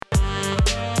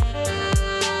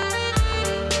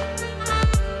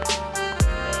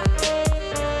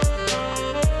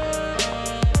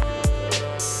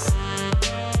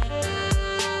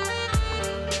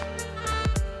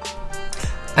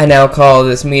now call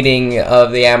this meeting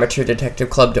of the Amateur Detective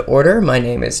Club to order. My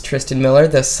name is Tristan Miller,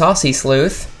 the Saucy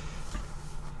Sleuth.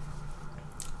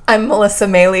 I'm Melissa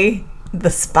Maley, the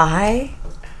Spy.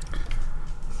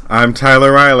 I'm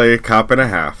Tyler Riley, cop and a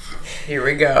half. Here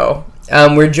we go.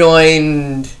 We're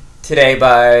joined today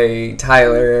by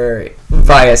Tyler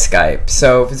via Skype.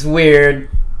 So if it's weird,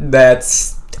 I'm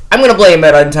going to blame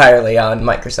it entirely on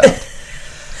Microsoft.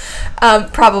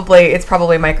 It's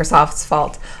probably Microsoft's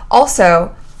fault.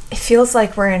 Also, it feels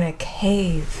like we're in a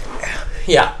cave.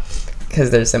 Yeah, because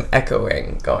there's some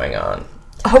echoing going on.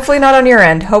 Hopefully not on your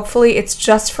end. Hopefully it's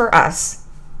just for us.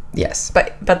 Yes.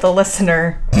 But the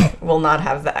listener will not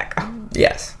have the echo.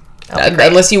 Yes.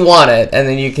 Unless you want it, and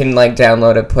then you can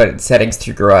download it, put settings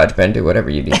through GarageBand, do whatever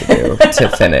you need to do to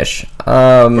finish.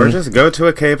 Or just go to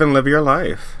a cave and live your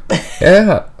life.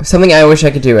 Yeah, something I wish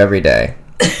I could do every day.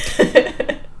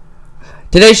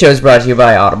 Today's show is brought to you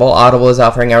by Audible. Audible is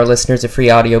offering our listeners a free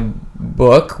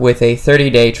audiobook with a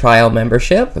 30-day trial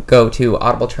membership. Go to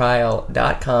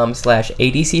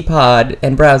audibletrial.com/ADCpod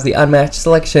and browse the unmatched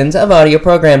selections of audio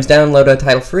programs. Download a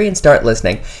title free and start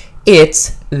listening.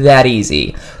 It's that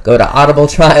easy. Go to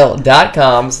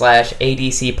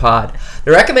audibletrial.com/ADCpod.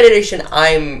 The recommendation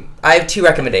I have two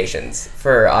recommendations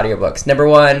for audiobooks. Number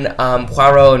one,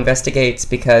 Poirot Investigates,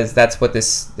 because that's what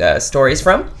this story's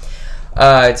from.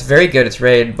 It's very good. It's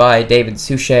rated by David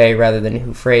Suchet rather than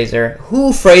Hugh Fraser.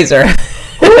 Hugh Fraser?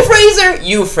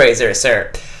 You Fraser,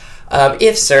 sir.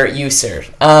 If sir, you sir.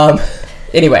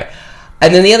 Anyway.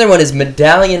 And then the other one is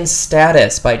Medallion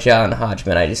Status by John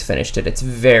Hodgman. I just finished it. It's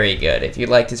very good. If you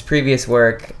liked his previous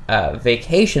work,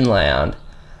 Vacation Land,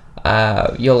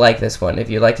 you'll like this one. If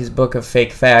you liked his book of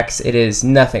fake facts, it is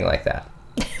nothing like that.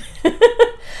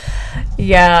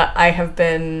 Yeah, I have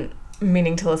been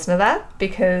meaning to listen to that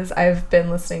because I've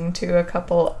been listening to a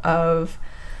couple of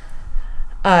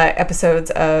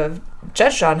episodes of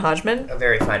Judge John Hodgman. A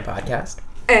very fine podcast.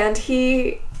 And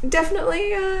he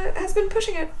definitely has been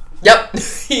pushing it. Yep,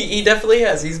 he definitely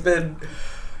has. He's been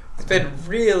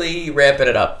really ramping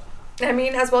it up. I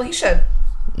mean, as well he should.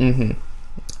 Mm-hmm.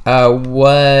 What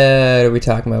are we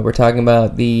talking about? We're talking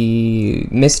about the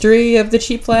mystery of the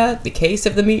cheap flat, the case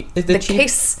of the cheap...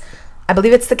 case. I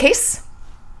believe it's the case.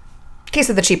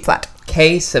 Case of the cheap flat.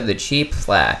 Case of the cheap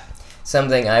flat.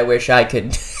 Something I wish I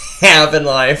could have in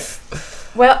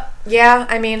life. Well, yeah,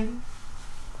 I mean...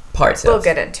 We'll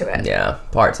get into it. Yeah,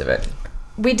 parts of it.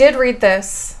 We did read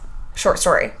this short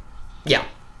story. Yeah.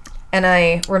 And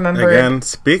I remember... Again,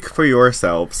 speak for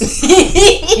yourselves.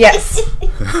 Yes.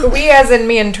 We as in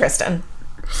me and Tristan.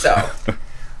 So.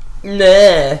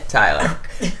 Nah, Tyler.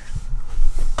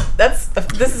 This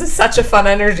is such a fun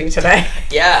energy today.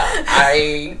 Yeah,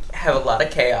 I have a lot of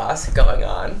chaos going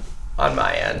on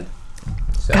my end.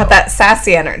 So. Got that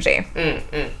sassy energy.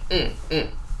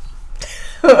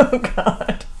 Oh,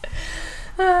 God.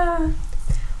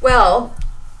 Well,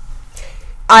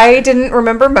 I didn't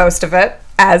remember most of it,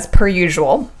 as per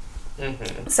usual.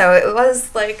 Mm-hmm. So it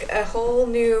was like a whole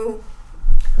new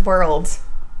world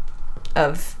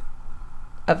of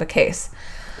a case.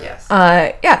 Yes.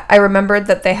 Yeah, I remembered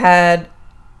that they had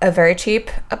a very cheap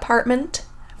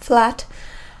flat,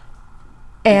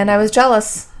 and I was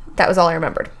jealous. That was all I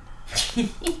remembered.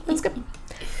 That's good.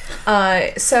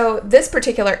 So this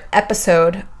particular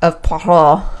episode of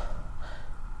Poirot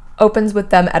opens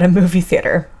with them at a movie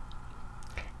theater,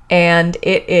 and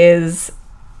it is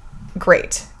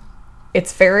great.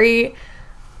 It's a very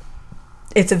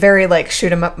like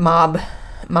shoot 'em up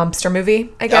mobster movie,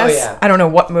 I guess. Oh, yeah. I don't know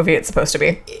what movie it's supposed to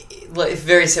be. It's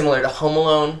very similar to Home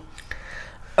Alone.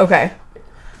 Okay.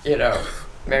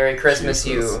 Merry Christmas,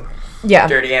 you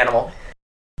dirty animal.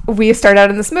 We start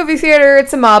out in this movie theater.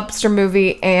 It's a mobster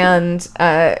movie, and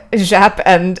Japp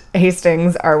and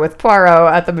Hastings are with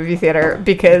Poirot at the movie theater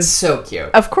because... So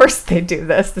cute. Of course they do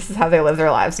this. This is how they live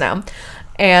their lives now.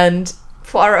 And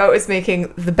Poirot is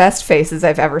making the best faces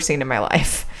I've ever seen in my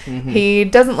life. Mm-hmm. He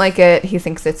doesn't like it. He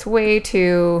thinks it's way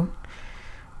too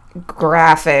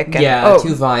graphic. And,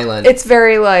 too violent. It's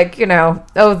very like,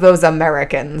 those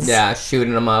Americans. Yeah,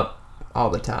 shooting them up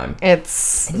all the time.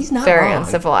 He's not very wrong.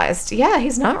 Uncivilized. Yeah,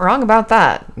 he's not wrong about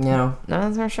that. No.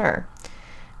 That's for sure.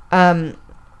 And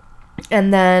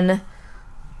then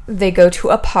they go to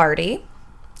a party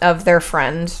of their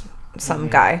friend, some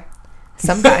guy.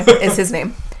 Some guy is his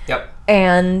name. Yep.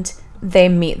 And they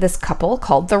meet this couple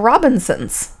called the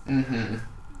Robinsons. Mm-hmm.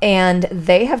 And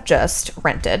they have just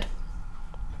rented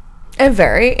a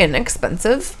very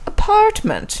inexpensive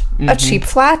apartment. Mm-hmm. A cheap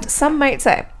flat, some might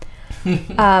say.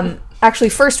 Actually,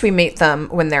 first we meet them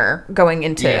when they're going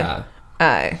into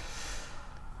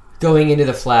going into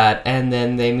the flat, and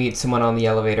then they meet someone on the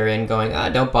elevator and going,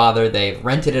 don't bother, they've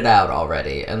rented it out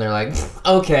already. And they're like,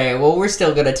 okay, well, we're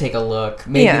still gonna take a look.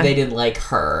 Maybe they didn't like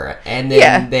her. And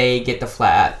then they get the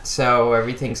flat, so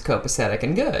everything's copacetic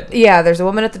and good. Yeah, there's a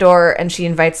woman at the door, and she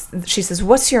says,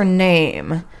 what's your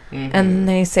name? Mm-hmm. And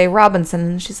they say Robinson,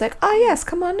 and she's like, oh, yes,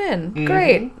 come on in. Mm-hmm.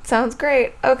 Great. Sounds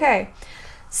great. Okay.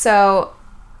 So,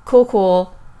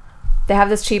 cool. They have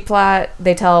this cheap flat.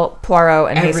 They tell Poirot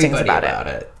and Hastings about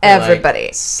it. Everybody.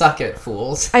 Like, suck it,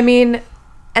 fools. I mean,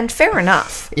 and fair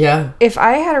enough. Yeah. If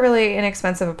I had a really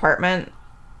inexpensive apartment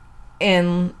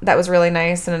that was really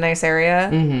nice in a nice area,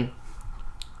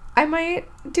 I might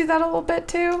do that a little bit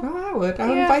too. Oh, I would. I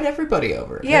would invite everybody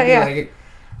over. Yeah.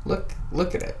 Like,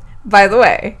 look at it. By the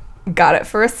way, got it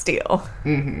for a steal.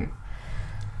 Mm-hmm.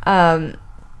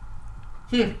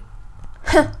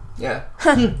 Yeah.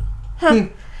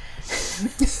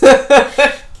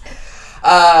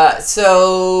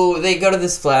 So they go to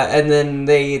this flat, and then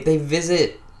they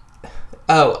visit.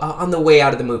 On the way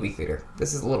out of the movie theater.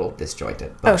 This is a little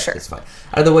disjointed, but sure. It's fine.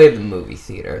 Out of the way of the movie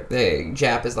theater, the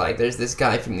Jap is like, there's this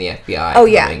guy from the FBI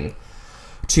coming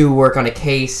to work on a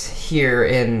case here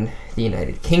in the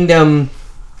United Kingdom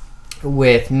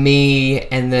with me.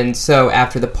 And then so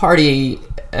after the party,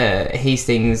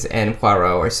 Hastings and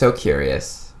Poirot are so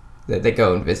curious that they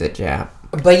go and visit Jap.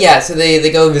 But yeah, so they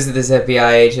go visit this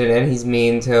FBI agent, and he's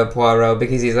mean to Poirot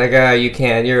because he's like, you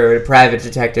can't, you're a private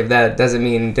detective, that doesn't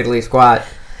mean diddly squat.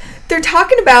 They're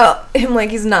talking about him like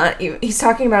he's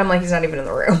talking about him like he's not even in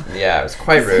the room. Yeah, it was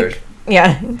quite rude.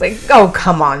 It's like, oh,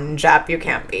 come on, Jap, you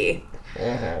can't be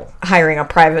hiring a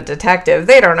private detective.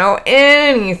 They don't know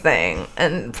anything.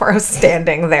 And Poirot's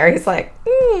standing there, he's like,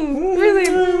 really,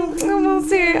 we'll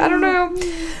see, I don't know.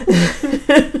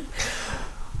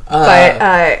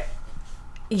 But,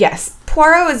 yes,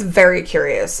 Poirot is very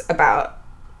curious about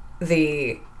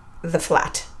the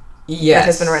flat that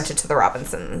has been rented to the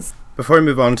Robinsons. Before we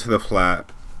move on to the flat,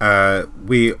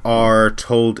 we are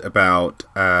told about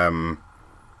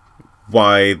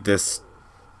why this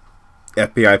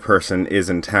FBI person is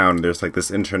in town. There's like this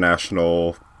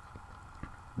international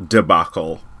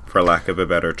debacle, for lack of a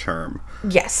better term.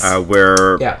 Yes.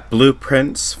 Where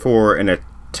blueprints for an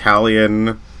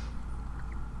Italian...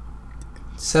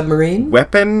 Submarine?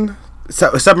 Weapon?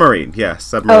 Submarine, yes.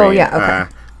 Submarine. Oh, yeah,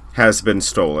 okay. Has been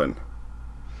stolen.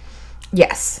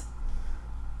 Yes.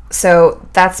 So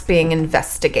that's being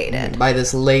investigated. By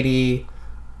this lady,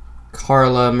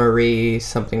 Carla Marie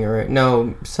something, or...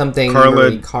 No, something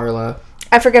Carla.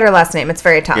 I forget her last name. It's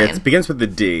very Italian. Yeah, it begins with the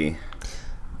D.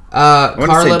 Carla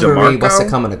Marie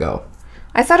Wasacomanago.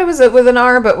 I thought it was with an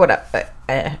R, but what?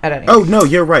 I don't know. Oh, no,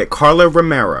 you're right. Carla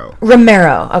Romero.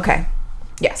 Romero, okay.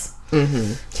 Yes.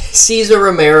 Mm-hmm. Cesar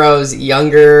Romero's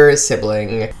younger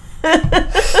sibling.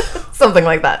 Something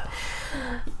like that.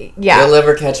 Yeah. You'll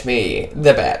never catch me,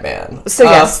 the Batman. So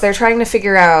yes, they're trying to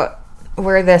figure out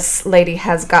where this lady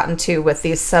has gotten to with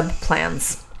these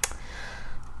sub-plans.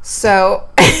 So...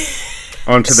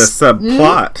 Onto the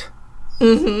subplot.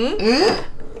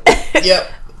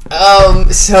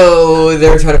 Yep. So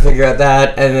they're trying to figure out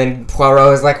that, and then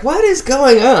Poirot is like, what is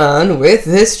going on with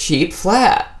this cheap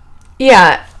flat?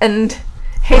 Yeah, and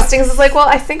Hastings is like, well,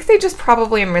 I think they just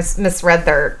probably misread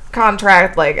their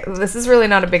contract. Like, this is really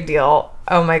not a big deal.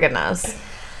 Oh my goodness.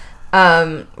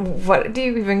 What do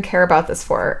you even care about this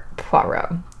for,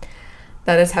 Poirot?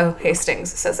 That is how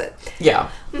Hastings says it. Yeah.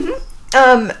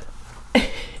 Mm-hmm.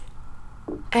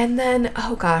 And then,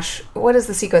 oh gosh, what is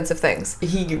the sequence of things?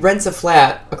 He rents a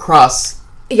flat across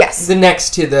the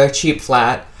next to the cheap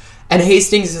flat. And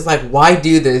Hastings is like, why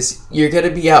do this? You're going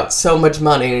to be out so much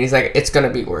money. And he's like, it's going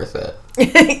to be worth it.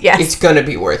 Yes. It's going to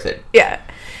be worth it. Yeah.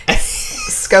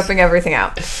 Scoping everything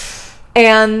out.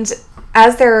 And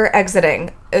as they're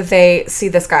exiting, they see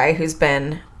this guy who's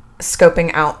been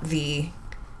scoping out the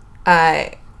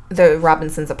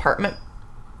Robinsons' apartment.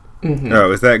 Mm-hmm.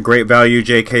 Oh, is that Great Value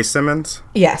J.K. Simmons?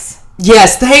 Yes.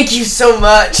 Yes, thank you so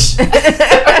much.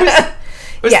 I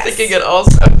was thinking it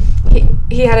also.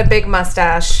 He had a big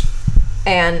mustache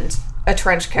and a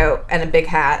trench coat and a big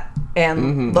hat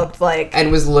and looked like...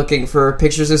 And was looking for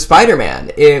pictures of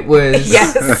Spider-Man. It was...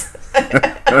 Yes.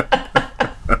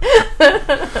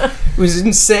 It was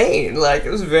insane. Like, it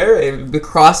was the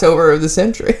crossover of the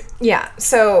century. Yeah,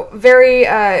 so very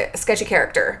sketchy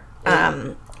character.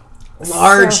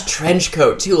 Large trench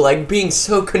coat, too, like, being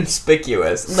so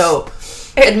conspicuous. No,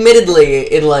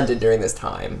 admittedly, in London during this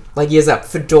time. Like, he has a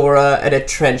fedora and a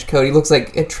trench coat. He looks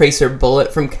like a Tracer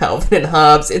Bullet from Calvin and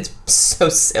Hobbes. It's so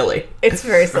silly. It's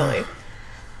very silly.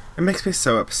 It makes me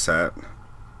so upset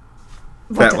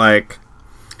that, like,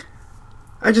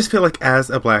 I just feel like as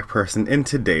a black person in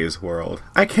today's world,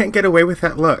 I can't get away with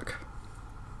that look.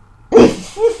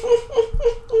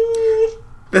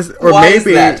 Or Why is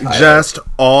maybe that, Tyler? just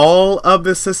all of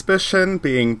the suspicion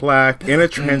being black in a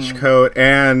trench coat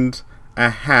and a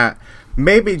hat.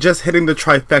 Maybe just hitting the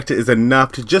trifecta is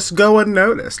enough to just go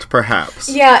unnoticed, perhaps.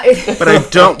 Yeah. But I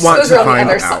don't want Those are to on the find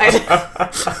other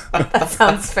out. side. That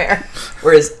sounds fair.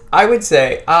 Whereas I would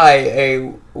say a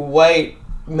white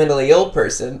mentally ill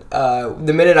person,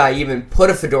 the minute I even put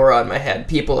a fedora on my head,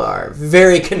 people are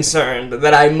very concerned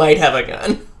that I might have a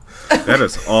gun. That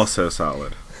is also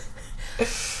solid.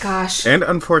 Gosh. And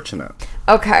unfortunate.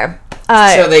 Okay.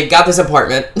 So they got this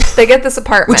apartment, They get this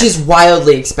apartment. which is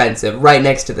wildly expensive, right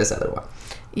next to this other one.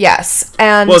 Yes.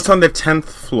 And Well, it's on the 10th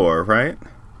floor, right?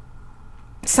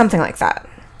 something like that.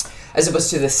 As opposed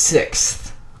to the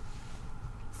 6th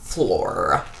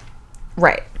floor.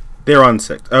 Right. They're on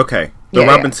 6. Okay. The Yeah,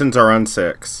 yeah. Robinsons are on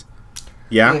 6.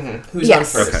 Yeah? Who's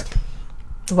Yes. on first?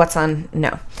 Okay. What's on?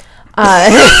 No.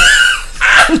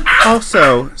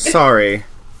 Also, sorry.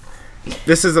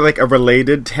 This is like a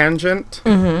related tangent.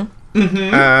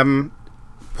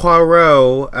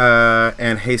 Poirot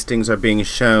and Hastings are being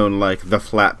shown like the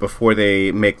flat before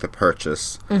they make the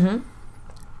purchase.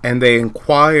 And they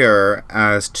inquire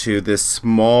as to this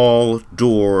small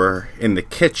door in the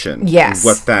kitchen. Yes.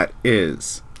 What that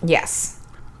is. Yes.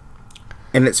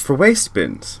 And it's for waste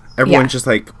bins. Everyone Yeah. just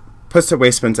like puts their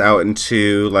waste bins out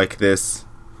into like this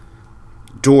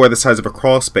door the size of a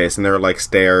crawl space, and there are like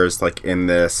stairs like in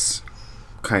this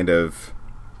kind of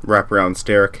wraparound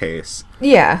staircase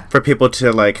Yeah. for people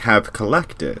to like have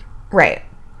collected. Right.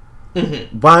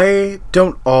 Why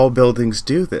don't all buildings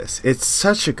do this? It's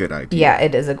such a good idea. Yeah,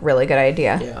 it is a really good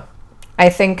idea. Yeah. I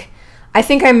think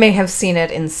I may have seen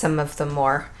it in some of the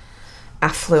more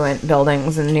affluent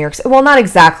buildings in New York City. Well, not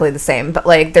exactly the same, but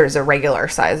like there's a regular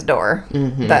sized door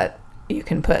that you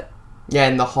can put. Yeah,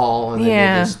 in the hall. And then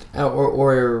Yeah. you just,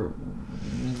 or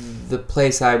the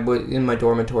place I would, in my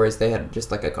dormitories, they had just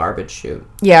like a garbage chute.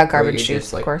 Yeah, you garbage just,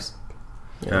 chutes, like- of course.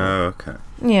 Oh, okay.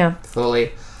 Yeah.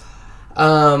 Fully.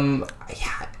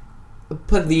 Yeah.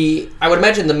 I would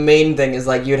imagine the main thing is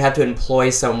like you'd have to employ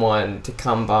someone to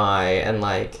come by, and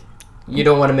like you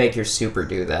don't want to make your super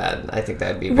do that. I think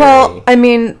that'd be very... Well, I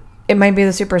mean, it might be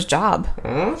the super's job.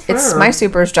 It's sure. my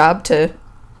super's job to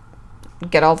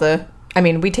get all the... I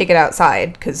mean, we take it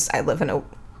outside because I live in a...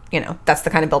 that's the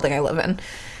kind of building I live in.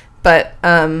 But,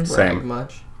 Brag Same.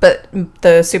 much. but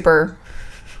the super...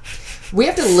 We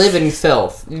have to live in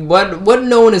filth. What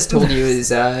no one has told you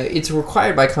is it's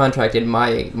required by contract in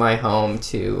my home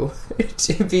to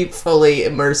be fully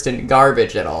immersed in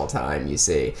garbage at all time, you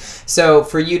see. So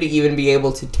for you to even be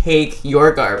able to take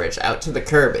your garbage out to the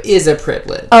curb is a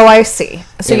privilege. Oh, I see.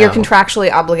 So You you're know.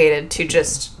 contractually obligated to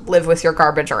just live with your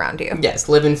garbage around you. Yes,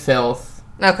 live in filth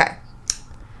Okay.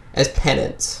 as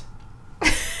penance.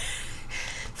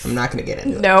 I'm not going to get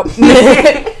into it.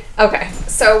 Nope. Okay.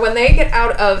 So when they get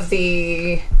out of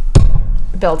the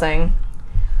building,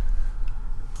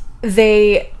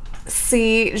 they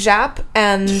see Japp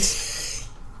and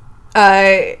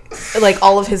like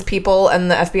all of his people and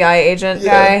the FBI agent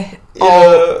guy.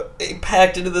 All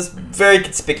packed into this very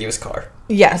conspicuous car.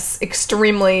 yes,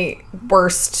 extremely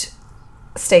worst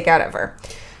stakeout ever.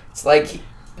 It's like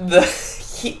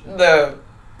the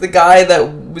guy that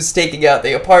was staking out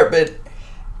the apartment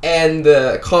and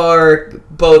the car,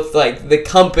 both like the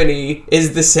company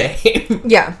is the same.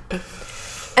 Yeah.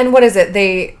 And what is it?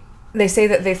 They say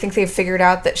that they think they've figured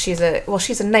out that she's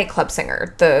a nightclub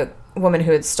singer, the woman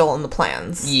who had stolen the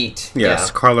plans. Yeet. Yes,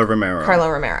 Yeah. Carla Romero.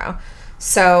 Carla Romero.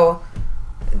 So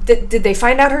did they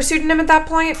find out her pseudonym at that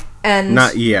point? And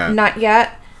Not yet. Not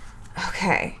yet.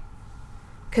 Okay.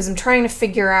 Because I'm trying to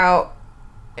figure out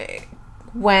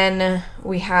when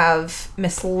we have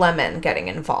Miss Lemon getting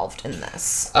involved in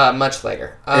this. Much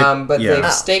later. But yeah. they've Oh.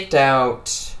 staked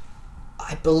out.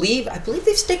 I believe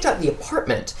they've staked out the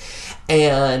apartment,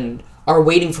 and are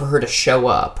waiting for her to show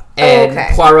up. And okay.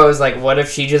 Poirot is like, "What if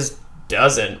she just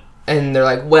doesn't?" And they're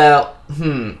like, "Well,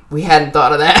 we hadn't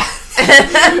thought of that."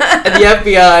 And the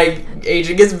FBI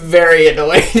agent gets very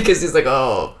annoyed because he's like,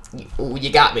 "Oh, you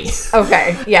got me."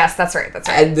 Okay. Yes, that's right. That's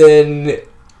right. And then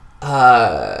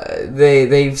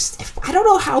they've I don't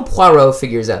know how Poirot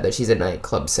figures out that she's a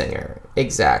nightclub singer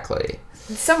exactly.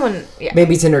 Someone. Yeah.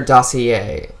 Maybe it's in her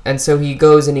dossier, and so he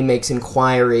goes and he makes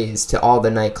inquiries to all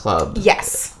the nightclub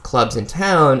Yes. clubs in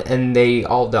town, and they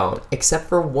all don't, except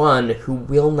for one who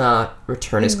will not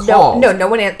return his call. No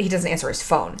one. He doesn't answer his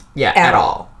phone. Yeah, At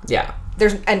all. Yeah.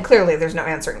 Clearly there's no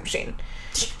answering machine.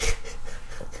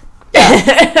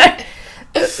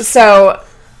 So,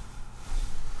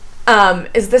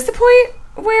 is this the point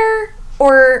where?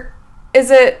 Or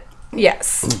is it...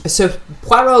 Yes. So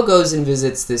Poirot goes and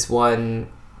visits this one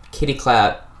kitty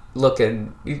clap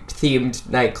looking themed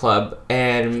nightclub,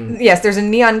 and Yes, there's a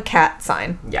neon cat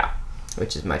sign. yeah,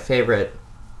 which is my favorite.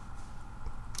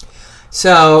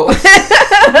 So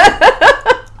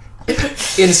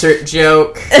insert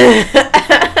joke.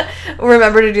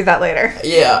 Remember to do that later.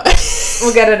 Yeah.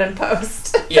 We'll get it in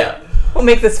post. Yeah. We'll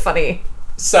make this funny.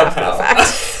 Somehow.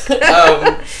 After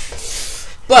the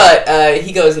But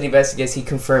he goes and investigates. He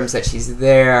confirms that she's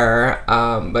there,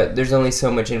 but there's only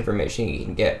so much information he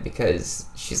can get because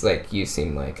she's like, you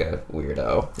seem like a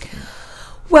weirdo.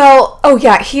 Well, oh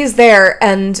yeah, he's there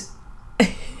and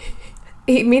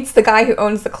he meets the guy who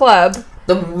owns the club.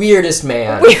 The weirdest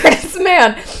man. Weirdest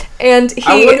man. And he...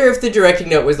 I wonder if the directing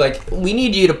note was like, we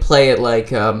need you to play it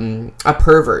like a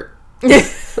pervert.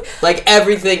 Like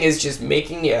everything is just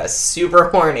making you super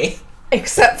horny.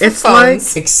 Except for It's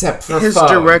phones. Except for His phones.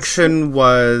 direction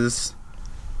was...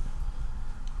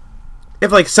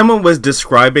 If, like, someone was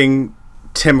describing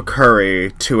Tim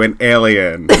Curry to an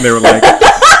alien, and they were like,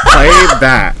 play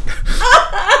that.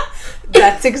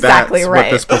 That's exactly That's right.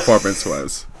 what this performance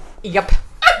was. Yep.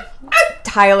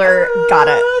 Tyler got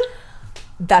it.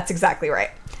 That's exactly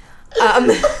right.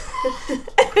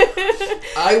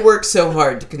 I work so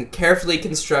hard to carefully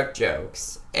construct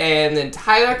jokes, and then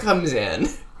Tyler comes in,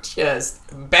 just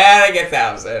batting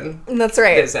 1,000 That's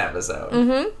right. this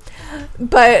episode.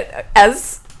 But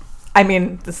as... I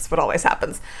mean, this is what always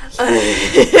happens.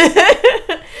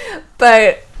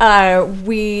 But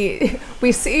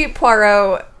we see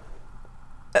Poirot...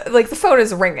 like, the phone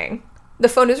is ringing. The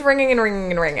phone is ringing and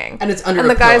ringing and ringing. And it's under And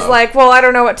a the guy's pillow. like, well, I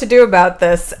don't know what to do about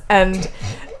this. And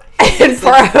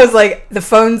Poirot's like, the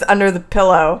phone's under the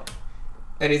pillow.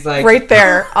 And he's like... Right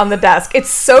there on the desk. It's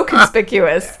so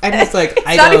conspicuous. And he's like, It's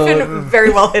I not don't... even very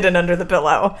well hidden under the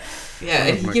pillow. Yeah,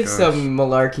 and he my gives gosh. some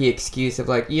malarkey excuse of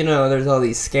like, there's all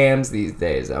these scams these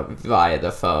days via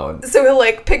the phone. So he'll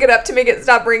like pick it up to make it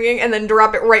stop ringing and then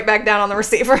drop it right back down on the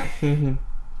receiver.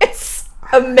 It's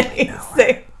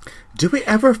amazing. Do we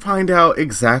ever find out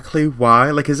exactly why?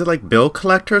 Like, is it like bill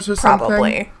collectors or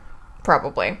something?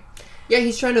 Probably. Yeah,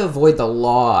 he's trying to avoid the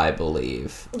law, I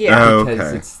believe. Yeah. Oh, Because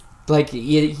okay. it's like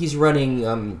he's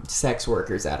running sex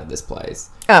workers out of this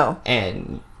place. Oh,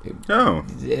 And Oh,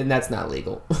 that's not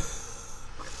legal.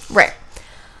 right.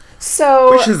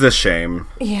 So, which is a shame.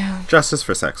 yeah. Justice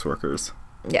for sex workers.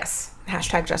 Yes.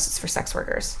 Hashtag justice for sex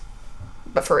workers.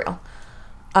 But for real.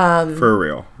 For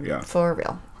real, yeah. For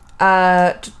real.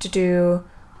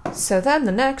 So then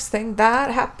the next thing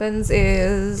that happens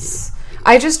is...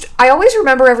 I always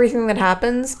remember everything that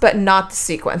happens, but not the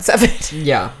sequence of it.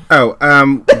 Yeah. Oh,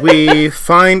 we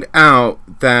find out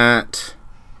that...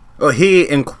 Well, he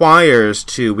inquires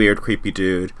to Weird Creepy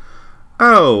Dude,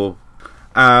 do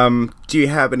you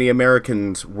have any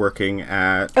Americans working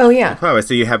at... Oh, yeah. Poirot?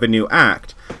 So you have a new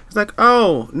act. He's like,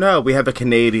 oh, no, we have a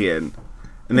Canadian.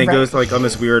 And then Right. goes like on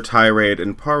this weird tirade,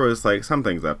 and Poirot's like,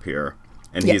 something's up here.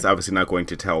 And Yeah. he's obviously not going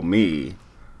to tell me.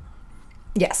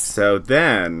 Yes. So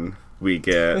then we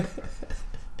get...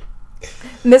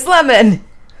 Miss Lemon.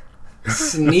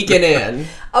 Sneaking in.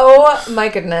 Oh my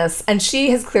goodness. And she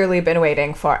has clearly been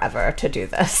waiting forever to do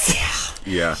this.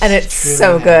 Yeah. And it's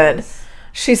so good.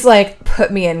 She's like,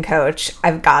 put me in, coach.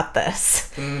 I've got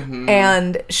this.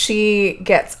 And she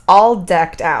gets all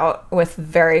decked out with a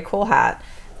very cool hat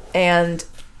and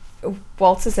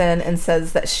waltzes in and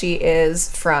says that she is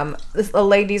from a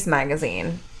ladies'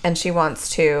 magazine and she wants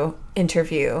to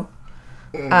interview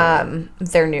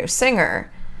their new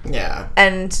singer. Yeah.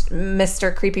 And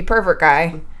Mr. Creepy Pervert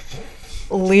guy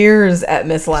leers at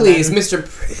Miss Lemon. Please, Mr.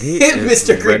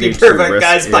 Mr. ready Creepy to Pervert risk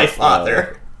guy's my it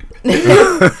father.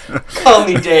 Call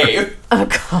me Dave. Oh,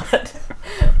 God.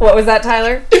 What was that,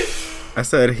 Tyler? I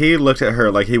said he looked at her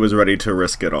like he was ready to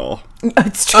risk it all.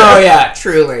 It's true. Oh, yeah,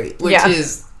 truly. Which Yeah.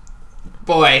 is...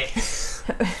 Boy.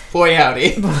 Boy,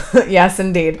 howdy. Yes,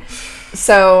 indeed.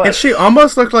 So, And she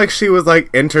almost looked like she was like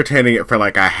entertaining it for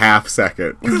like a half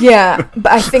second. yeah,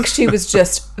 but I think she was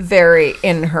just very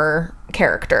in her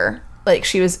character. Like,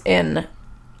 she was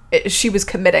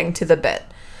committing to the bit.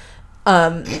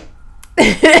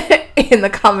 In the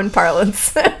common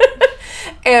parlance.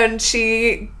 And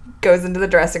she goes into the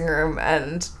dressing room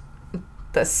and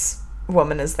this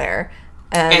woman is there.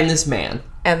 And this man.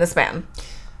 And this man.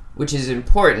 Which is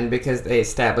important because they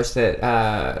established that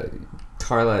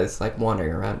Carla is like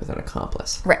wandering around with an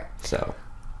accomplice. Right. So,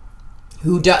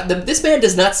 this man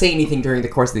does not say anything during the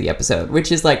course of the episode,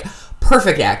 which is like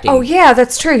perfect acting. Oh, yeah,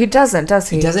 that's true. He doesn't, does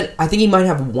he? He doesn't. I think he might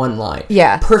have one line.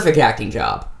 Yeah. Perfect acting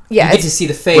job. Yeah, You get it's- to see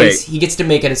the face. Wait. He gets to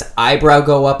make his eyebrow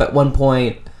go up at one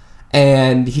point,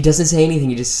 And he doesn't say anything.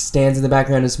 He just stands in the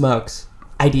background and smokes.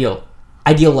 Ideal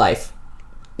life.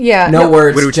 Yeah. No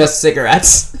words, What do we just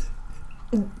cigarettes.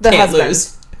 The Can't husband.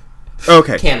 lose.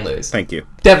 Okay. Can lose. Thank you.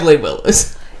 Definitely will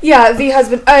lose. Yeah, the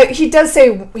husband. He does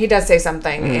say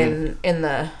something in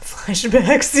the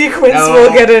flashback sequence. Oh.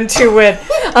 We'll get into it.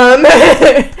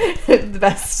 The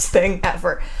best thing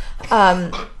ever.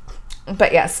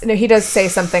 But yes, no, he does say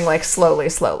something like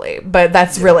slowly, but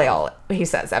that's really all he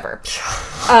says ever.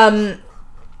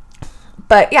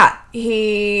 But yeah,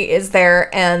 he is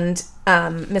there, and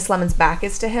Miss Lemon's back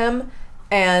is to him,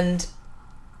 and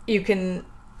you can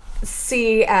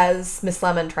see as Miss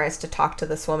Lemon tries to talk to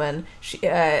this woman,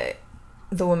 the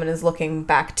woman is looking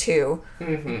back to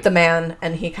the man,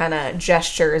 and he kind of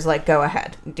gestures like, "Go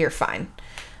ahead, you're fine."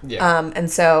 Yeah. And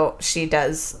so she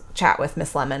does chat with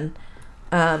Miss Lemon,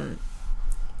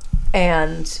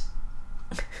 and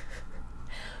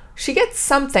she gets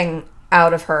something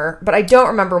out of her, but I don't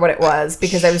remember what it was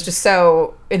because I was just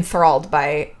so enthralled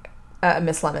by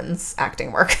Miss Lemon's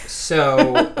acting work.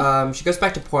 So she goes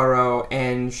back to Poirot,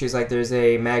 and she's like, there's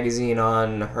a magazine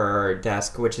on her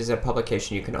desk, which is a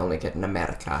publication you can only get in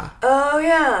America. Oh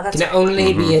yeah, Can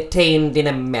only be attained in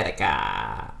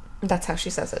America. that's how she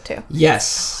says it too.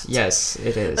 Yes,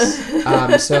 it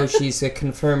is. So she's a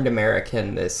confirmed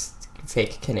American, this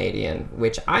fake Canadian,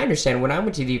 which I understand. When I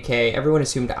went to the UK, everyone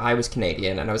assumed I was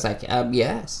Canadian, and I was like,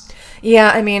 yes.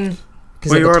 Yeah, I mean,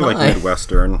 Well, you are like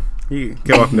Midwestern. You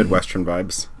give off Midwestern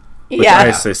vibes, which yeah, I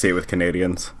associate with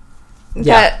Canadians.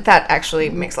 Yeah. that actually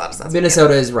makes a lot of sense.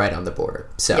 Minnesota is right on the border,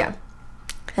 so.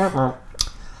 Yeah.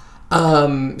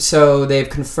 So they've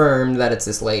confirmed that it's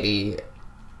this lady,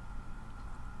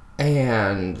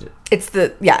 and It's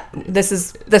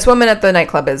this woman at the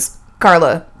nightclub is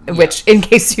Carla, which, in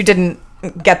case you didn't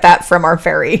get that from our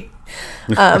ferry,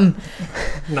 because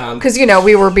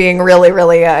we were being really,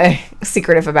 really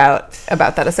secretive about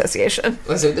that association.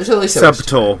 listen, there's only so much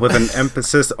Subtle, with an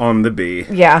emphasis on the B.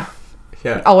 Yeah,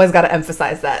 Yeah. always got to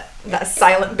emphasize that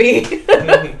silent B.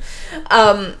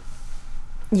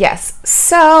 Yes.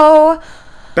 So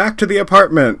Back to the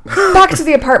apartment. back to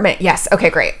the apartment. Yes. Okay.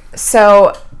 Great.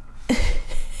 So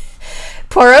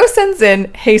Poirot sends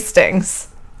in Hastings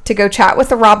to go chat with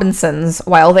the Robinsons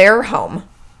while they're home,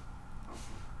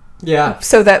 Yeah.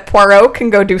 so that Poirot can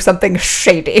go do something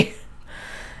shady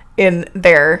in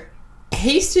their...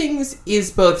 Hastings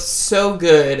is both so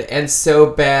good and so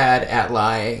bad at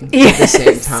lying at the Yes.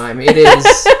 same time. It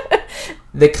is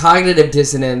the cognitive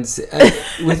dissonance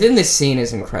within this scene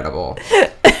is incredible.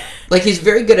 Like, he's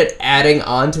very good at adding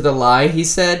on to the lie he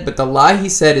said, but the lie he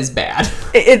said is bad.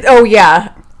 Oh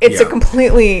yeah, it's a Yeah.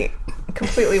 completely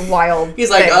wild. He's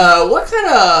like, thing. what kind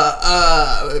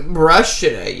of brush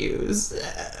should I use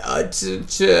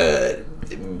to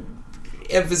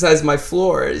emphasize my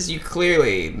floors? You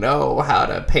clearly know how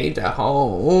to paint a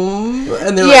home.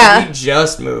 And they're like, we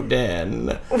just moved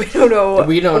in. We don't know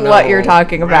know what you're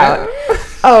talking about.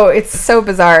 Oh, it's so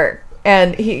bizarre.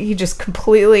 And he just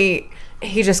completely,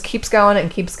 he just keeps going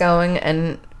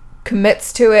and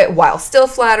commits to it while still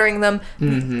flattering them.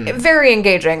 Mm-hmm. Very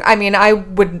engaging. I mean, I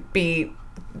would be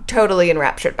totally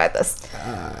enraptured by this.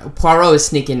 Poirot is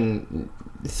sneaking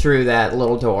through that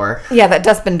little door. Yeah, that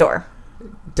dustbin door.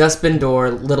 Dustbin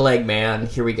door, little egg man,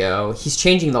 here we go. He's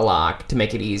changing the lock to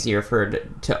make it easier for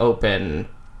it to open.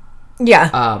 Yeah.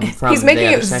 From He's making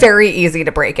the it other side. very easy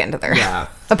to break into their Yeah.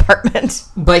 apartment.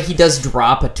 But he does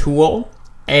drop a tool,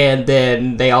 and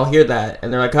then they all hear that,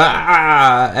 and they're like,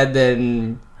 ah! And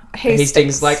then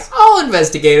Hastings is like, I'll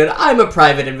investigate it. I'm a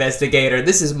private investigator.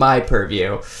 This is my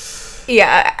purview.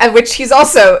 Yeah, and which he's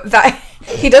also, that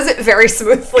he does it very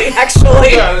smoothly,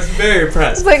 actually. I was very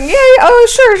impressed. It's like, yeah,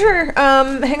 sure.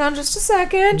 Hang on just a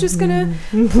second. Just gonna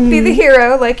be the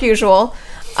hero, like usual.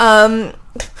 And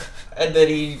then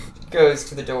he goes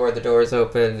to the door's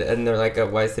open, and they're like,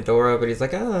 why is the door open? He's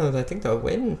like, I think the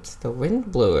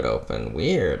wind blew it open.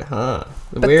 Weird, huh?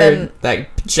 Weird.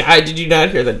 Did you not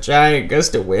hear the giant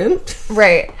gust of wind?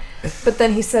 Right. But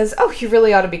then he says, you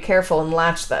really ought to be careful and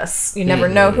latch this. You never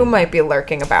know who might be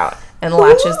lurking about, and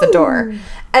latches the door.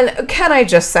 And can I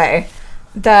just say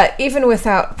that even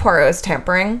without Poirot's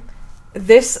tampering,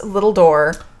 this little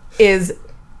door is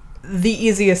the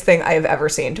easiest thing I have ever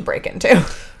seen to break into.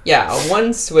 Yeah,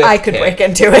 one swift I could kick. break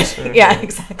into it. Yeah,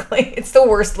 exactly. It's the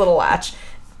worst little latch.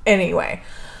 Anyway.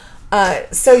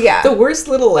 So yeah. The worst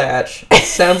little latch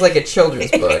sounds like a children's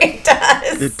book. It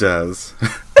does. It does.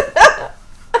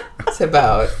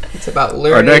 It's about Our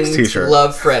learning next to t-shirt.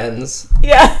 love friends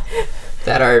Yeah.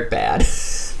 that are bad.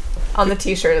 On the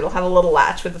t-shirt, it'll have a little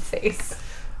latch with a face.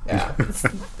 Yeah. It's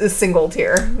a single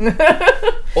tear.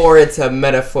 Or it's a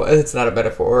metaphor. It's not a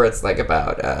metaphor. It's like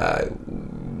about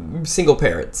single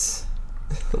parents.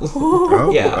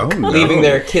 Yeah, no. leaving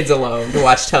their kids alone to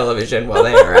watch television while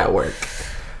they are at work.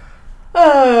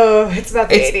 Oh, it's about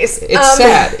the 80s. It's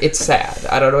sad. It's sad.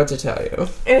 I don't know what to tell you.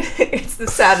 It's the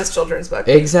saddest children's book.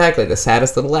 Exactly, the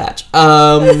saddest little latch.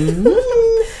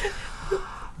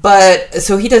 But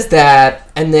so he does that,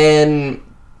 and then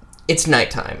it's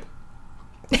nighttime.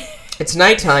 It's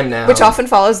nighttime now, Which often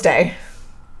follows day.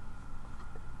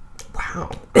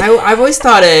 Wow, I've always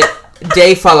thought it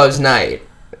day follows night.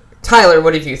 Tyler,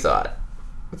 what have you thought?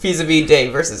 Vis-a-vis day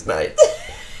versus night.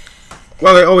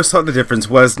 Well, I always thought the difference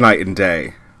was night and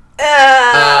day.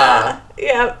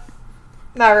 Yeah.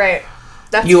 Not right.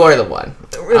 You are the one.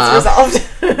 It's resolved.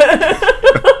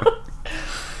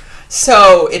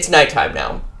 So it's nighttime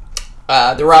now.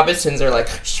 The Robinsons are like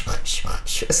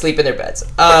asleep in their beds.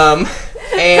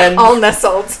 And all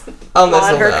nestled on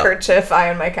her up. kerchief, I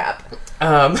in my cap.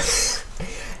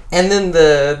 And then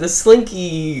the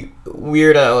slinky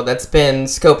weirdo that's been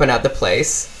scoping out the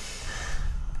place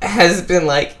has been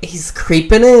like, he's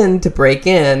creeping in to break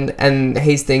in, and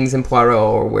Hastings and Poirot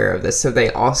are aware of this, so they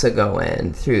also go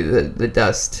in through the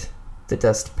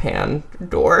dustpan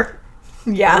door.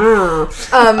 Yeah.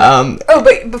 Oh,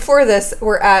 but before this,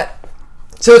 we're at...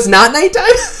 So it's not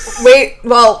nighttime? Wait,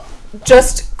 well,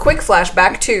 just quick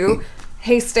flashback to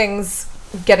Hastings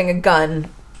getting a gun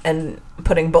and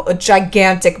putting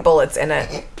gigantic bullets in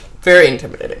it. Very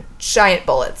intimidating. Giant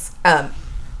bullets. And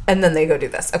then they go do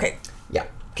this. Okay. Yeah.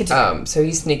 Continue. So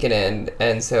he's sneaking in,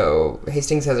 and so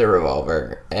Hastings has a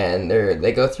revolver, and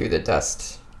they go through the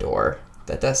dusty door.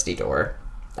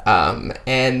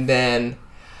 And then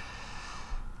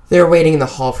they're waiting in the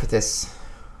hall for this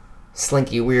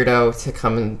slinky weirdo to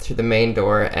come in through the main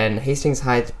door, and Hastings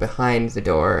hides behind the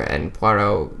door, and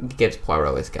Poirot gives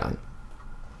Poirot his gun.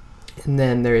 And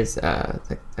then there's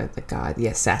the guy, the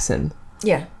assassin.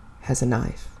 Yeah. Has a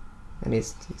knife, and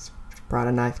he's brought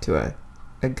a knife to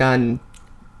a gun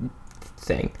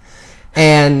thing,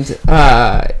 and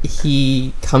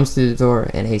he comes through the door,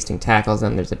 and Hastings tackles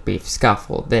him. There's a brief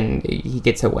scuffle. Then he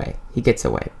gets away.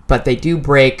 But they do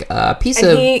break a piece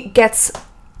of. He gets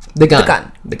the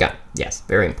gun. The gun. Yes,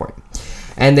 very important.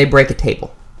 And they break a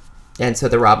table. And so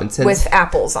the Robinsons... With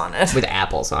apples on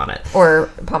it. Or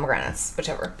pomegranates,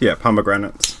 whichever. Yeah,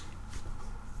 pomegranates.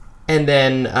 And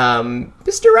then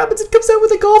Mr. Robinson comes out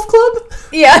with a golf club.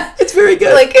 Yeah. It's very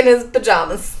good. Like in his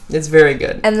pajamas. It's very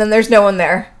good. And then there's no one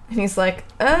there. And he's like,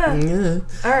 yeah.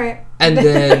 All right. And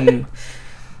then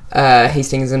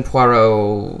Hastings and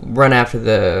Poirot run after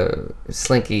the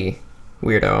slinky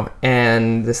weirdo,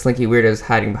 and the slinky weirdo is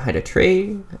hiding behind a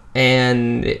tree,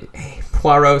 and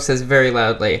Poirot says very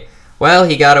loudly, well,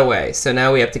 he got away, so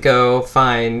now we have to go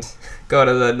to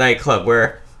the nightclub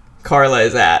where Carla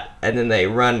is at. And then they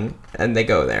run and they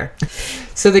go there.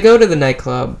 So they go to the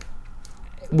nightclub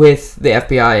with the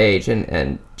FBI agent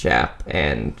and Jap,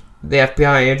 and the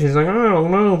FBI agent's like, I don't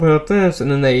know about this,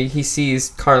 and then he sees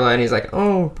Carla, and he's like,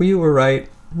 oh, you were right.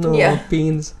 No, yeah.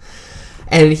 Beans.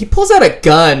 And he pulls out a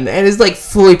gun and is like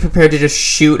fully prepared to just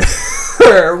shoot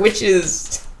her, which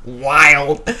is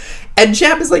wild. And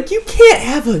Jap is like, you can't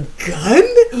have a gun?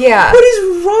 Yeah. What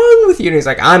is wrong with you? And he's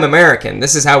like, I'm American.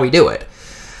 This is how we do it.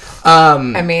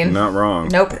 I mean, not wrong.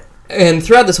 Nope. And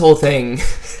throughout this whole thing,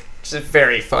 which is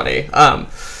very funny,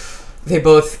 they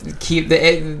both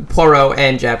Poirot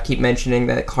and Jap keep mentioning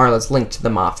that Carla's linked to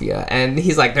the mafia, and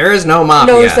he's like, there is no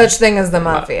mafia. No such thing as the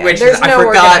mafia. Which There's I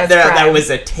forgot that was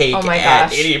a take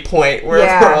at any point where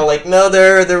we're all like, no,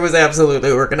 there was absolutely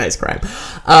organized crime.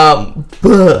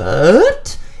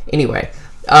 But anyway,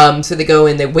 so they go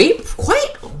in, they wait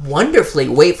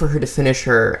for her to finish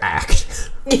her act.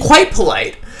 Quite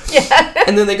polite. Yeah.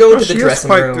 And then they go into the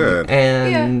dressing room, good.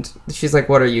 and she's like,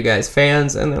 what are you guys,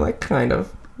 fans? And they're like, kind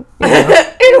of.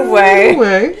 Yeah. In a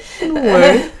way.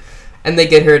 And they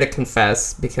get her to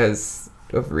confess because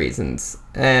of reasons.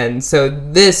 And so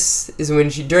this is when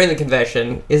during the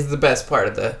confession, is the best part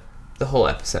of the whole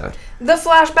episode. The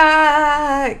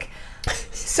flashback!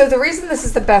 So the reason this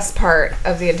is the best part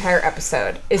of the entire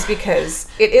episode is because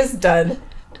it is done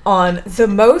on the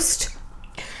most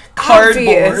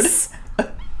obvious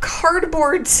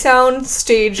cardboard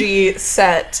soundstagey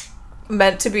set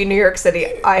meant to be New York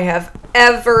City I have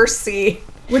ever seen.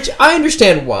 Which I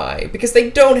understand why, because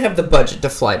they don't have the budget to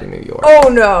fly to New York. Oh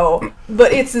no,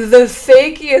 but it's the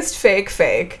fakiest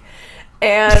fake.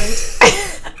 And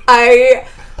I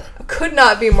could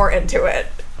not be more into it.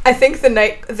 I think the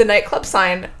nightclub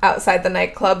sign outside the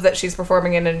nightclub that she's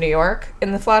performing in New York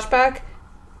in the flashback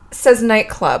says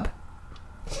nightclub.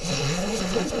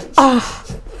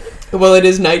 Well, it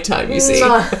is nighttime, you see.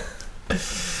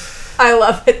 I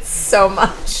love it so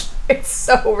much. It's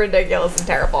so ridiculous and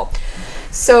terrible.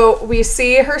 So we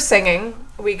see her singing.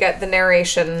 We get the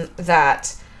narration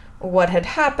that what had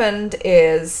happened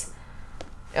is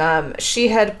she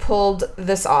had pulled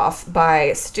this off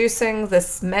by seducing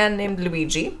this man named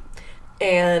Luigi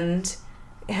and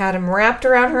had him wrapped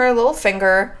around her little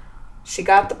finger. She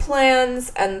got the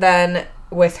plans, and then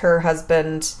with her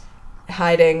husband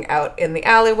hiding out in the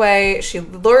alleyway, she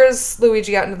lures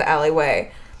Luigi out into the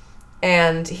alleyway,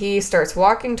 and he starts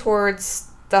walking towards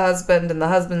the husband, and the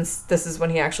husband's, this is when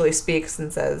he actually speaks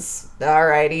and says, all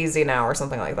right, easy now, or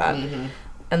something like that. Mm-hmm.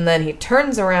 And then he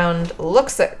turns around,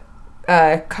 looks at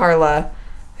Carla,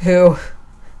 who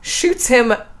shoots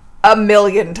him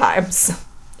 1,000,000 times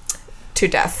to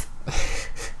death.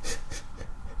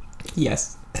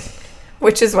 Yes.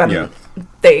 Which is when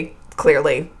they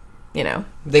clearly,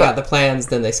 They got the plans,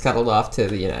 then they scuttled off to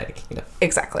the United Kingdom.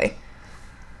 Exactly.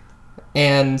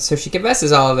 And so she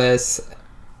confesses all of this,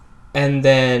 and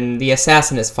then the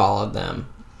assassin has followed them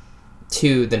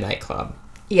to the nightclub.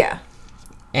 Yeah.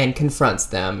 And confronts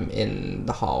them in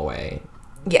the hallway.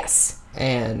 Yes.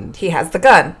 And he has the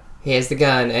gun. He has the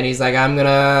gun, and he's like, I'm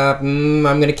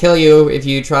gonna kill you if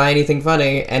you try anything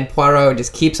funny. And Poirot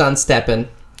just keeps on stepping.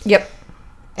 Yep.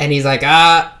 And he's like,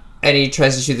 and he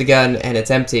tries to shoot the gun, and it's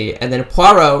empty. And then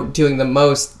Poirot, doing the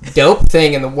most dope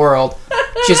thing in the world,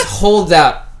 just holds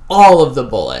out all of the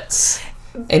bullets.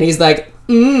 And he's like,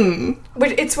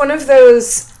 But it's one of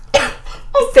those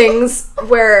things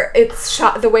where it's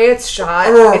shot, the way it's shot,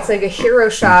 it's like a hero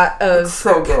shot of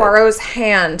Poirot's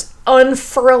hand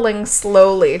unfurling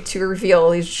slowly to reveal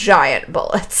these giant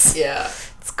bullets. Yeah.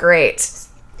 It's great.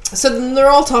 So then they're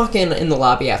all talking in the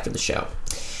lobby after the show.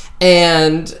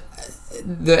 And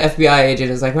the FBI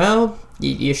agent is like, well,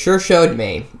 you sure showed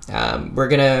me. We're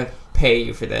going to pay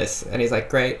you for this. And he's like,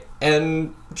 great.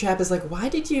 And Chap is like, why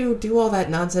did you do all that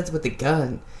nonsense with the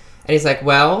gun? And he's like,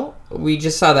 well, we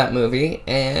just saw that movie,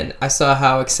 and I saw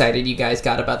how excited you guys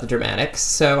got about the dramatics,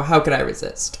 so how could I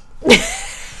resist?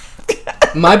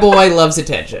 My boy loves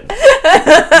attention.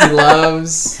 He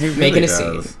loves making a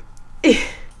scene.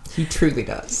 He truly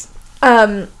does.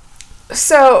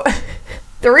 So,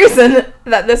 the reason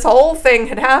that this whole thing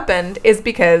had happened is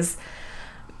because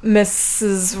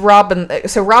Robinson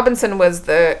was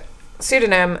the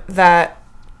pseudonym that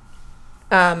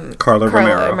Carla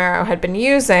Romero had been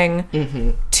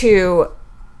using to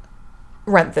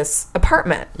rent this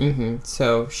apartment. Mm-hmm.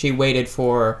 So she waited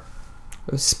for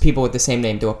people with the same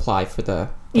name to apply for the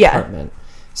apartment.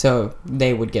 So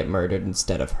they would get murdered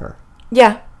instead of her.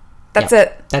 Yeah. That's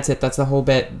it. That's it. That's the whole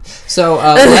bit. So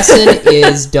lesson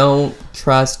is don't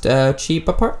trust cheap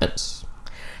apartments.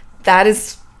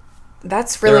 That's really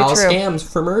true. They're all scams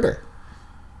for murder.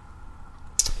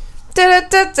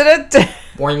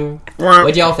 Boing.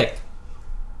 What'd y'all think?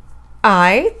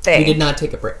 I think... We did not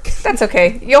take a break. That's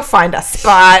okay. You'll find a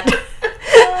spot.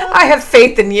 I have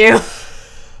faith in you.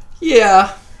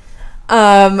 Yeah.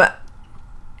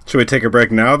 Should we take a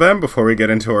break now then before we get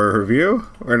into our review?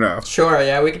 Or no? Sure,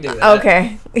 yeah, we can do that.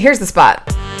 Okay. Here's the spot.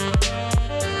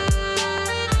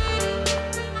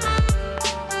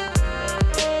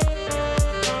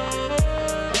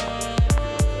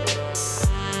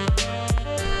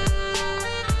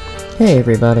 Hey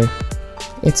everybody,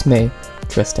 it's me,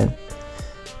 Tristan.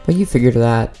 But you figured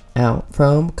that out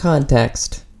from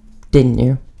context, didn't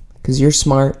you? Because you're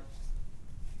smart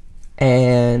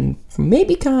and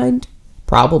maybe kind,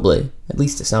 probably, at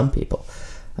least to some people.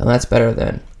 And that's better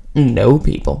than no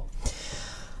people.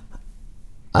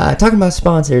 Talking about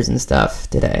sponsors and stuff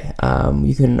today.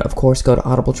 You can, of course, go to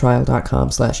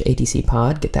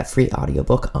audibletrial.com/atcpod, get that free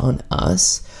audiobook on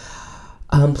us.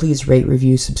 Please rate,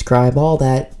 review, subscribe, all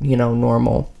that,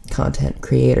 normal content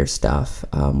creator stuff.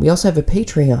 We also have a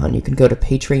Patreon. You can go to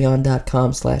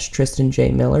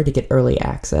patreon.com/TristanJMiller to get early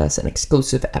access and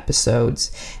exclusive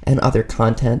episodes and other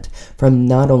content from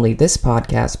not only this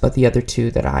podcast, but the other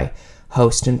two that I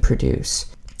host and produce.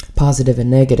 Positive and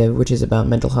Negative, which is about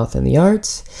mental health and the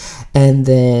arts, and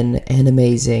then An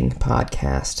Amazing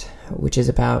Podcast, which is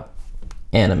about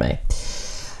anime.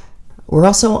 We're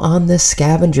also on the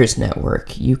Scavengers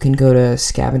Network. You can go to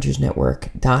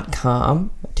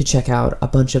scavengersnetwork.com to check out a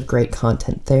bunch of great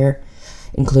content there,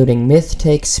 including Myth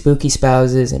Takes, Spooky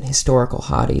Spouses, and Historical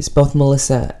Hotties. Both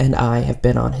Melissa and I have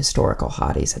been on Historical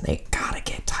Hotties, and they gotta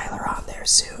get Tyler on there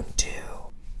soon, too.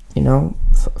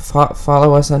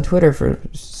 Follow us on Twitter for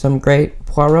some great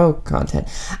Poirot content.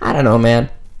 I don't know, man.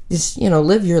 Just,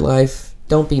 live your life.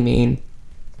 Don't be mean.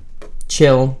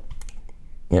 Chill.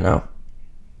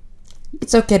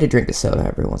 It's okay to drink a soda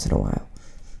every once in a while.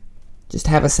 Just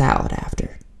have a salad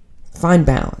after. Find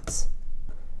balance.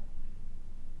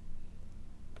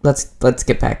 Let's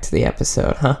get back to the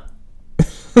episode, huh?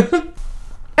 And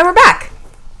we're back.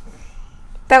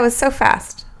 That was so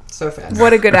fast. So fast.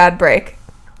 What a good ad break.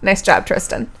 Nice job,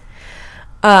 Tristan.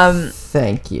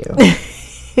 Thank you.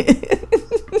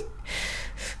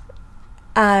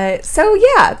 So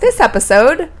yeah, this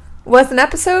episode was an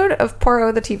episode of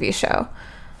Poirot the TV show.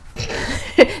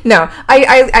 No,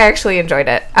 I actually enjoyed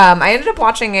it. I ended up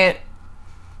watching it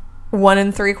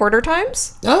 1 3/4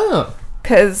 times Oh.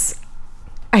 because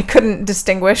I couldn't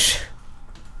distinguish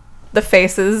the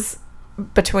faces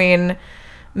between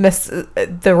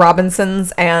the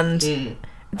Robinsons, and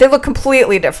they look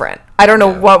completely different. I don't know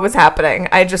what was happening.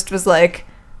 I just was like,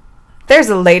 there's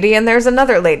a lady and there's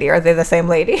another lady. Are they the same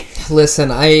lady?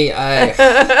 Listen, I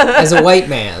as a white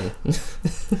man,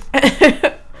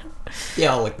 they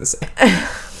all look the same.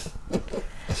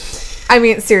 I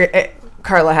mean,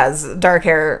 Carla has dark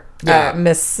hair. Yeah.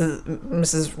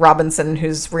 Mrs. Robinson,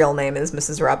 whose real name is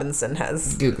Mrs. Robinson,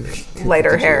 has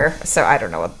lighter hair. So I don't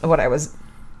know what I was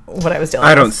dealing with.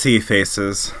 I don't see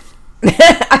faces.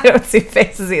 I don't see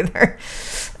faces either.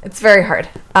 It's very hard.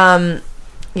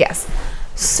 Yes.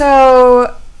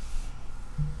 So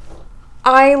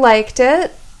I liked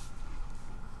it.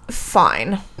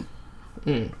 Fine.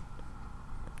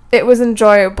 It was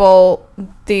enjoyable.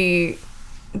 The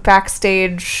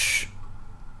backstage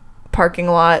parking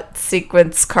lot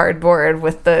sequence cardboard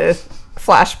with the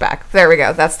flashback. There we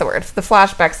go. That's the word. The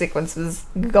flashback sequence was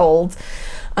gold,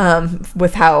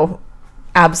 with how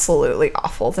absolutely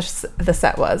awful the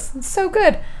set was. So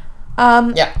good.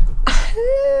 3.5.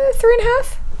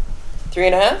 3.5?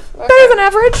 Okay. Better than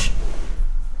average.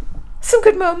 Some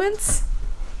good moments.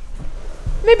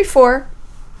 Maybe 4.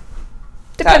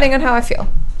 Depending on how I feel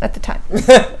at the time.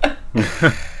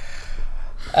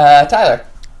 Tyler.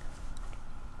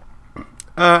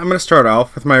 I'm going to start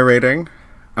off with my rating.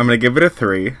 I'm going to give it a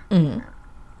 3.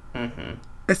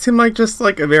 It seemed like just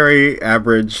like a very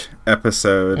average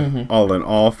episode, all in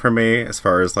all, for me, as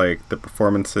far as like the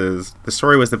performances. The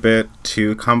story was a bit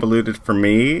too convoluted for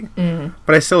me,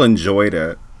 but I still enjoyed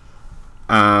it.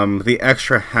 The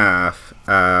extra half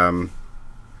the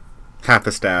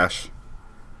stash,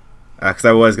 because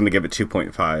I was going to give it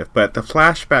 2.5, but the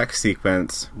flashback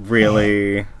sequence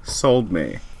really sold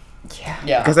me.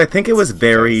 Yeah. Because I think it was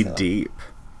very deep.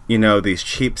 You know, these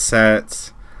cheap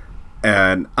sets,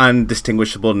 an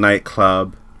undistinguishable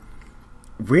nightclub.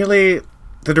 Really,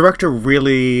 the director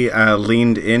really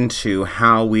leaned into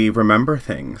how we remember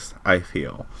things, I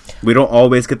feel. We don't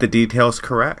always get the details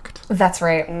correct. That's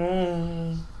right.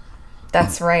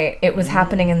 That's right. It was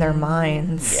happening in their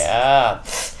minds. Yeah.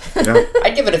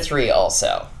 I'd give it a 3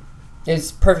 also. It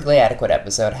was a perfectly adequate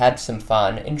episode. Had some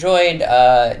fun. Enjoyed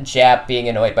Jap being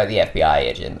annoyed by the FBI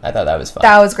agent. I thought that was fun.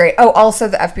 That was great. Oh, also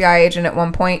the FBI agent at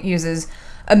one point uses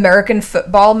American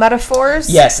football metaphors.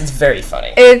 Yes, it's very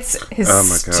funny. It's Oh my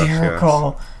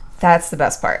hysterical. gosh, yes. That's the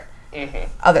best part.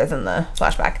 Other than the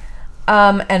flashback.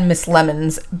 And Miss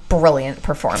Lemon's brilliant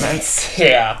performance.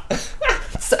 Yeah.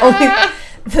 So only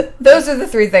those are the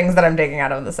 3 things that I'm digging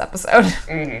out of this episode.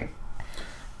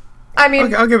 I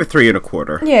mean, I'll give it 3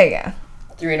 1/4. yeah.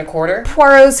 3 1/4.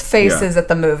 Poirot's faces at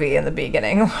the movie in the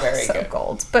beginning were Very so good.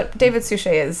 gold. But David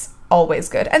Suchet is always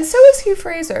good. And so is Hugh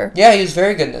Fraser. Yeah, he was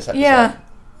very good in this episode. Yeah.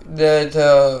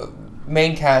 The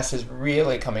main cast is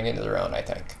really coming into their own, I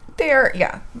think.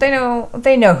 They know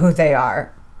who they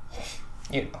are.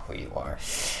 You know who you are.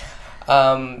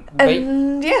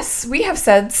 And yes, we have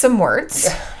said some words.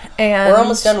 And We're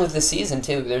almost done with the season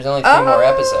too. There's only 3 more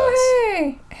episodes.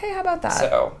 Hey, how about that?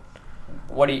 So,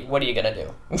 what are you gonna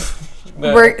do?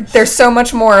 There's so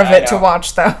much more of I it to know.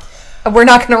 watch, though. We're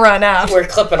not going to run out. We're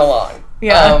clipping along.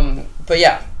 Yeah. But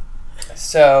yeah.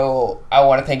 So I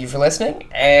want to thank you for listening,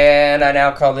 and I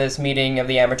now call this meeting of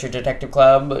the Amateur Detective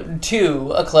Club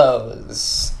to a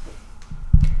close.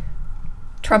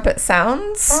 Trumpet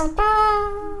sounds.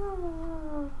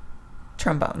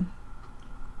 Trombone.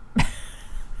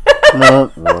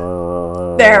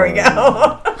 There we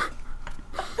go.